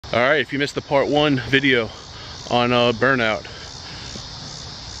Alright, if you missed the part 1 video on burnout,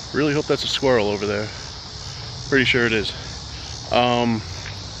 really hope that's a squirrel over there. Pretty sure it is.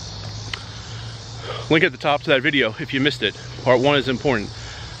 Link at the top to that video if you missed it. Part 1 is important.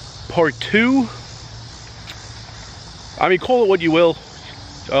 Part 2, I mean, call it what you will.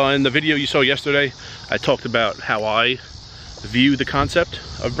 In the video you saw yesterday, I talked about how I view the concept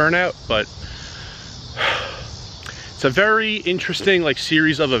of burnout, but it's a very interesting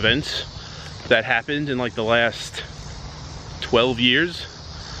series of events that happened in the last 12 years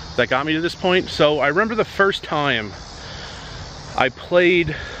that got me to this point. So I remember the first time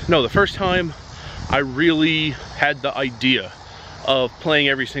the first time I really had the idea of playing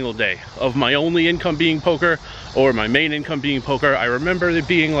every single day, of my only income being poker or my main income being poker. I remember it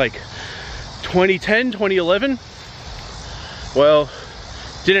being 2010, 2011. Well,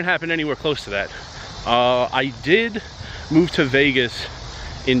 didn't happen anywhere close to that. I did move to Vegas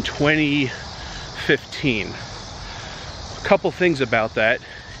in 2015. A couple things about that.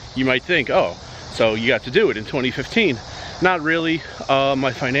 You might think, oh, so you got to do it in 2015. Not really.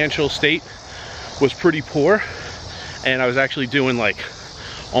 My financial state was pretty poor, and I was actually doing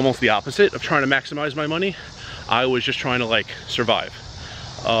almost the opposite of trying to maximize my money. I was just trying to survive.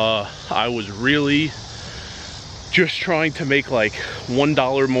 I was really just trying to make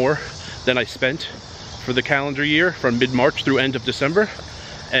 $1 more than I spent for the calendar year from mid-March through end of December.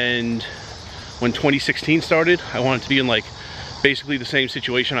 And when 2016 started, I wanted to be in basically the same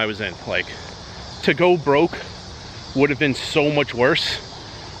situation I was in. To go broke would have been so much worse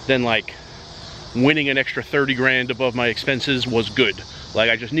than winning an extra 30 grand above my expenses was good.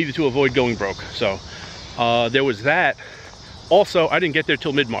 I just needed to avoid going broke. So there was that. Also, I didn't get there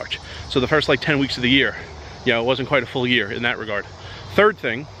till mid-March. So the first 10 weeks of the year, it wasn't quite a full year in that regard. Third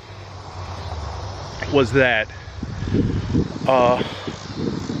thing was that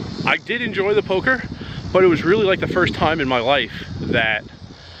I did enjoy the poker, but it was really the first time in my life that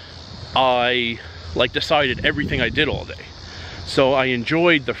I decided everything I did all day. So I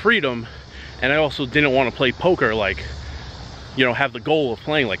enjoyed the freedom, and I also didn't want to play poker have the goal of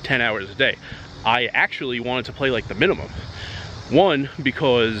playing 10 hours a day. I actually wanted to play the minimum. One,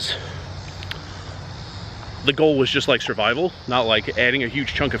 because the goal was just survival, not adding a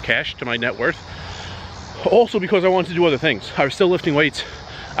huge chunk of cash to my net worth. Also because I wanted to do other things. I was still lifting weights,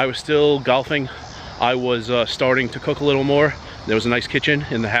 I was still golfing, I was starting to cook a little more. There was a nice kitchen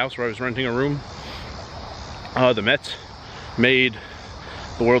in the house where I was renting a room. The Mets made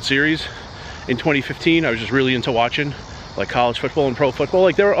the World Series in 2015. I was just really into watching college football and pro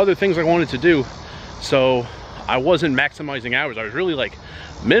football. There were other things I wanted to do, so I wasn't maximizing hours. I was really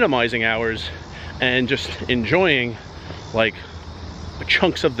minimizing hours and just enjoying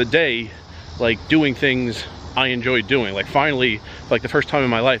chunks of the day, doing things I enjoyed doing. Finally, the first time in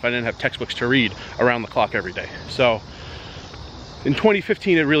my life, I didn't have textbooks to read around the clock every day. So in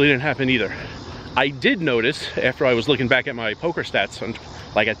 2015, it really didn't happen either. I did notice, after I was looking back at my poker stats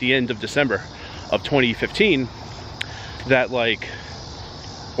at the end of December of 2015, that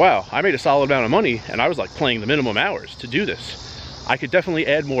wow, I made a solid amount of money, and I was playing the minimum hours to do this. I could definitely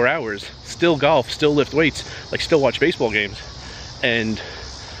add more hours, still golf, still lift weights, still watch baseball games, and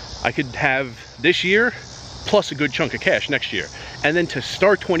I could have this year plus a good chunk of cash next year. And then to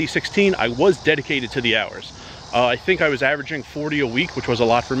start 2016, I was dedicated to the hours. I think I was averaging 40 a week, which was a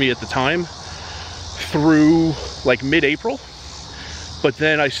lot for me at the time, through mid-April. But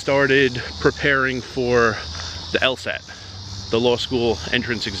then I started preparing for the LSAT, the law school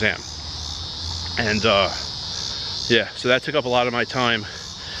entrance exam. And yeah, so that took up a lot of my time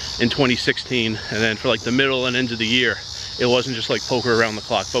in 2016. And then for the middle and end of the year, it wasn't just poker around the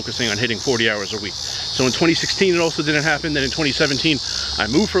clock, focusing on hitting 40 hours a week. So in 2016, it also didn't happen. Then in 2017, I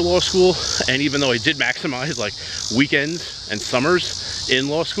moved for law school. And even though I did maximize weekends and summers in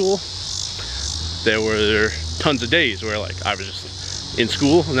law school, there were tons of days where I was just in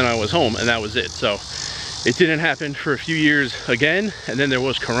school and then I was home, and that was it. So it didn't happen for a few years again. And then there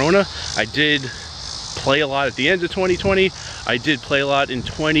was Corona. I did play a lot at the end of 2020. I did play a lot in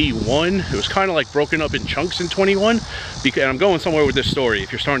 21. It was kind of broken up in chunks in 21, because I'm going somewhere with this story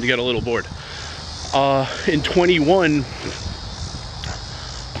if you're starting to get a little bored. In 21,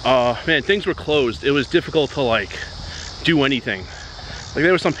 man, things were closed. It was difficult to do anything.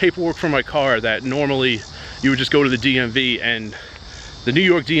 There was some paperwork for my car that normally you would just go to the DMV, and the New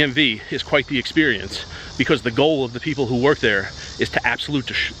York DMV is quite the experience, because the goal of the people who work there is to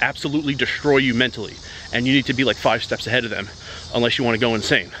absolutely destroy you mentally, and you need to be 5 steps ahead of them unless you want to go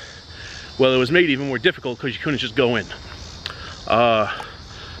insane. Well, it was made even more difficult because you couldn't just go in.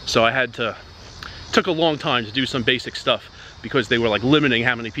 So I had to, took a long time to do some basic stuff because they were like limiting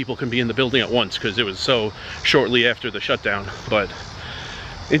how many people can be in the building at once because it was so shortly after the shutdown. But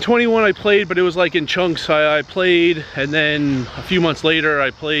in 21 I played, but it was like in chunks. I played, and then a few months later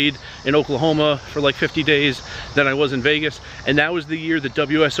I played in Oklahoma for like 50 days. Then I was in Vegas, and that was the year that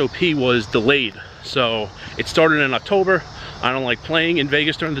WSOP was delayed. So it started in October. I don't like playing in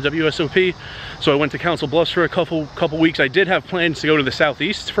Vegas during the WSOP, so I went to Council Bluffs for a couple weeks. I did have plans to go to the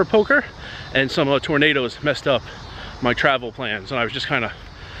Southeast for poker, and some tornadoes messed up my travel plans, and I was just kind of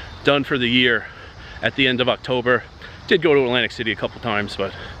done for the year at the end of October. Did go to Atlantic City a couple times,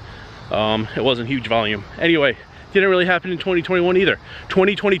 but it wasn't huge volume. Anyway, didn't really happen in 2021 either.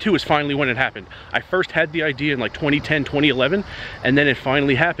 2022 is finally when it happened. I first had the idea in like 2010, 2011, and then it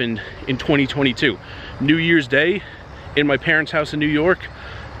finally happened in 2022. New Year's Day in my parents' house in New York.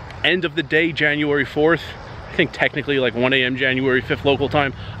 End of the day, January 4th. I think technically like 1 a.m. January 5th local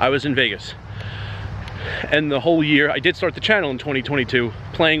time, I was in Vegas. And the whole year, I did start the channel in 2022.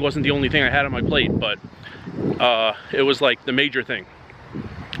 Playing wasn't the only thing I had on my plate, but it was like the major thing.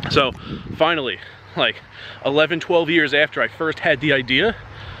 So finally, like 11, 12 years after I first had the idea,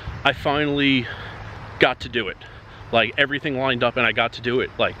 I finally got to do it. Like everything lined up and I got to do it.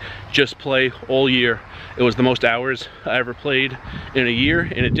 Like just play all year. It was the most hours I ever played in a year.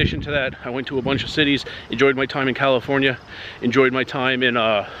 In addition to that, I went to a bunch of cities, enjoyed my time in California, enjoyed my time in,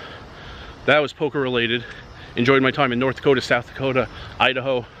 that was poker related, enjoyed my time in North Dakota, South Dakota,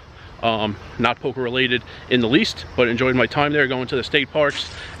 Idaho. Not poker related in the least, but enjoyed my time there, going to the state parks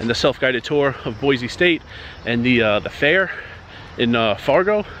and the self-guided tour of Boise State and the fair in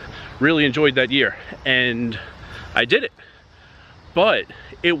Fargo. Really enjoyed that year, and I did it. But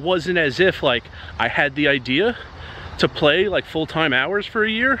it wasn't as if like I had the idea to play like full-time hours for a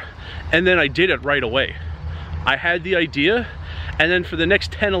year and then I did it right away. I had the idea, and then for the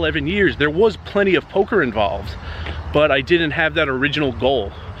next 10, 11 years there was plenty of poker involved, but I didn't have that original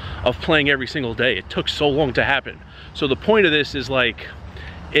goal of playing every single day. It took so long to happen. So the point of this is like,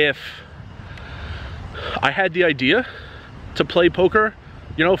 if I had the idea to play poker,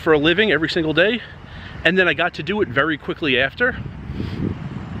 you know, for a living every single day, and then I got to do it very quickly after,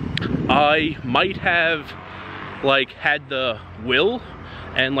 I might have like had the will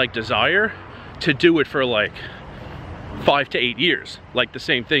and like desire to do it for like 5 to 8 years, like the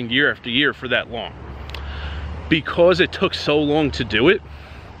same thing year after year for that long. Because it took so long to do it,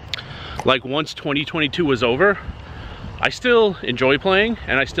 like once 2022 was over, I still enjoy playing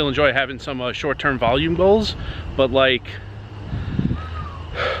and I still enjoy having some short-term volume goals, but like,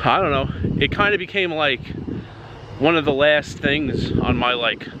 I don't know, it kind of became like one of the last things on my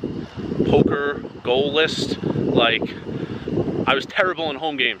like poker goal list. Like, I was terrible in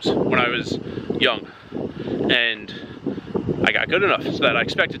home games when I was young, and I got good enough so that I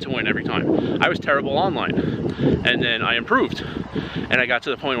expected to win every time. I was terrible online, and then I improved, and I got to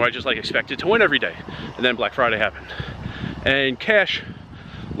the point where I just like expected to win every day. And then Black Friday happened, and cash,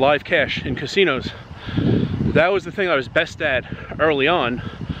 live cash in casinos, that was the thing I was best at early on,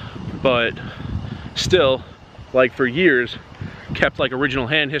 but still, like for years, kept like original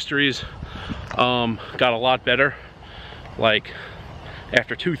hand histories, got a lot better, like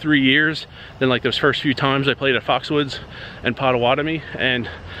after 2-3 years than like those first few times I played at Foxwoods and Potawatomi. And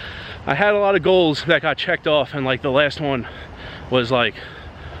I had a lot of goals that got checked off, and like the last one was like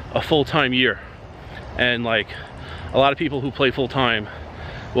a full-time year. And like a lot of people who play full-time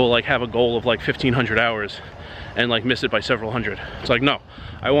will like have a goal of like 1,500 hours and like miss it by several hundred. It's like, no,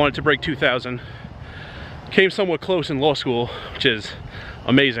 I wanted to break 2,000. Came somewhat close in law school, which is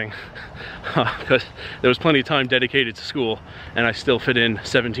amazing because there was plenty of time dedicated to school, and I still fit in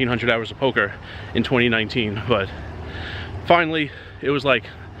 1,700 hours of poker in 2019. But finally, it was like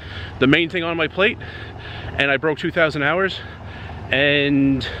the main thing on my plate, and I broke 2,000 hours.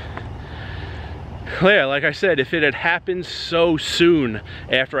 And yeah, like I said, if it had happened so soon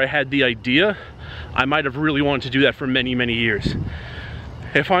after I had the idea, I might have really wanted to do that for many, many years.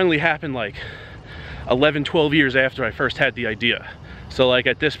 It finally happened like 11, 12 years after I first had the idea. So like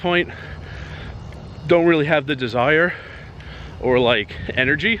at this point, don't really have the desire or like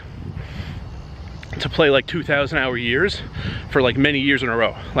energy to play like 2,000 hour years for like many years in a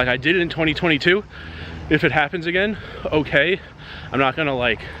row. Like I did it in 2022. If it happens again, okay. I'm not gonna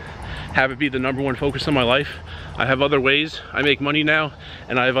like have it be the #1 focus of my life. I have other ways. I make money now,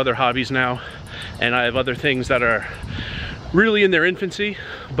 and I have other hobbies now, and I have other things that are really in their infancy,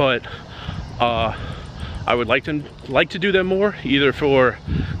 but I would like to do them more, either for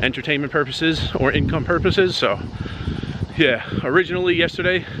entertainment purposes or income purposes. So yeah, originally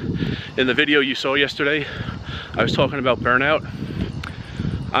yesterday, in the video you saw yesterday, I was talking about burnout.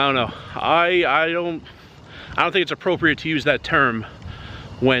 I don't know, I don't think it's appropriate to use that term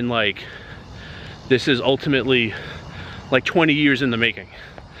when like this is ultimately like 20 years in the making.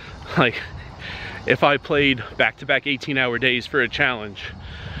 Like if I played back-to-back 18-hour days for a challenge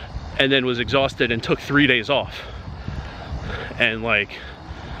and then was exhausted and took 3 days off, and like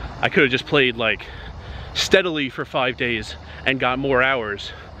I could have just played like steadily for 5 days and got more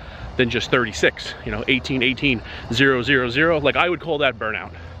hours than just 36, you know, 18, 18, 0, 0, 0. Like I would call that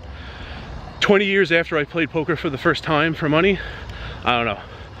burnout. 20 years after I played poker for the first time for money, I don't know.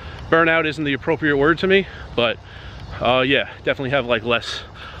 Burnout isn't the appropriate word to me, but yeah, definitely have like less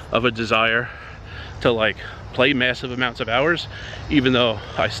of a desire to like play massive amounts of hours, even though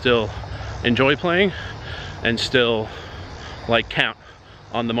I still enjoy playing and still like count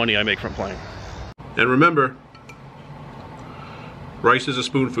on the money I make from playing. And remember, rice is a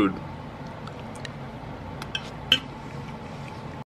spoon food.